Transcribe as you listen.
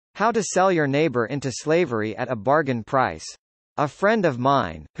How to sell your neighbor into slavery at a bargain price. A friend of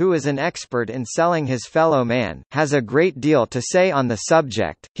mine, who is an expert in selling his fellow man, has a great deal to say on the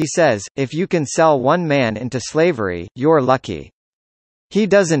subject. He says, if you can sell one man into slavery, you're lucky. He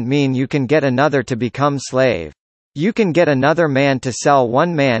doesn't mean you can get another to become slave. You can get another man to sell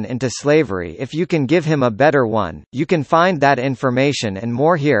one man into slavery if you can give him a better one. You can find that information and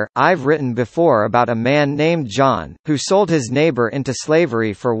more here. I've written before about a man named John, who sold his neighbor into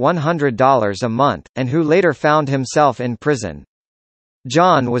slavery for $100 a month, and who later found himself in prison.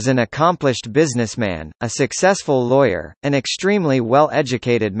 John was an accomplished businessman, a successful lawyer, an extremely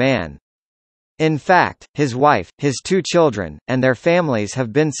well-educated man. In fact, his wife, his 2 children, and their families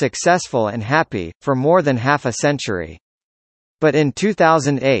have been successful and happy, for more than half a century. But in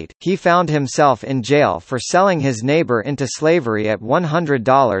 2008, he found himself in jail for selling his neighbor into slavery at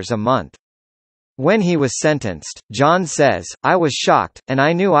 $100 a month. When he was sentenced, John says, I was shocked, and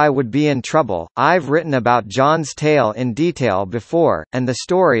I knew I would be in trouble. I've written about John's tale in detail before, and the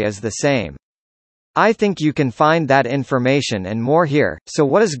story is the same. I think you can find that information and more here. So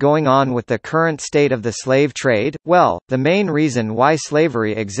what is going on with the current state of the slave trade? Well, the main reason why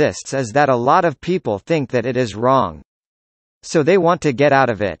slavery exists is that a lot of people think that it is wrong. So they want to get out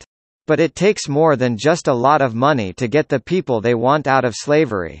of it. But it takes more than just a lot of money to get the people they want out of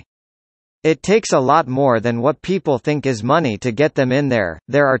slavery. It takes a lot more than what people think is money to get them in there.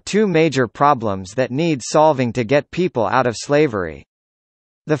 There are 2 major problems that need solving to get people out of slavery.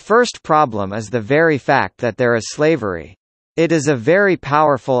 The first problem is the very fact that there is slavery. It is a very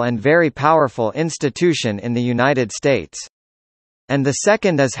powerful institution in the United States. And the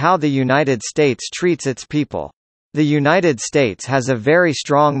second is how the United States treats its people. The United States has a very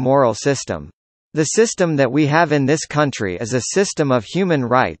strong moral system. The system that we have in this country is a system of human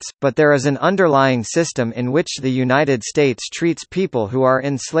rights, but there is an underlying system in which the United States treats people who are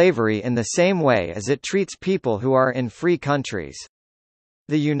in slavery in the same way as it treats people who are in free countries.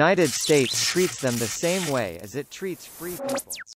 The United States treats them the same way as it treats free people.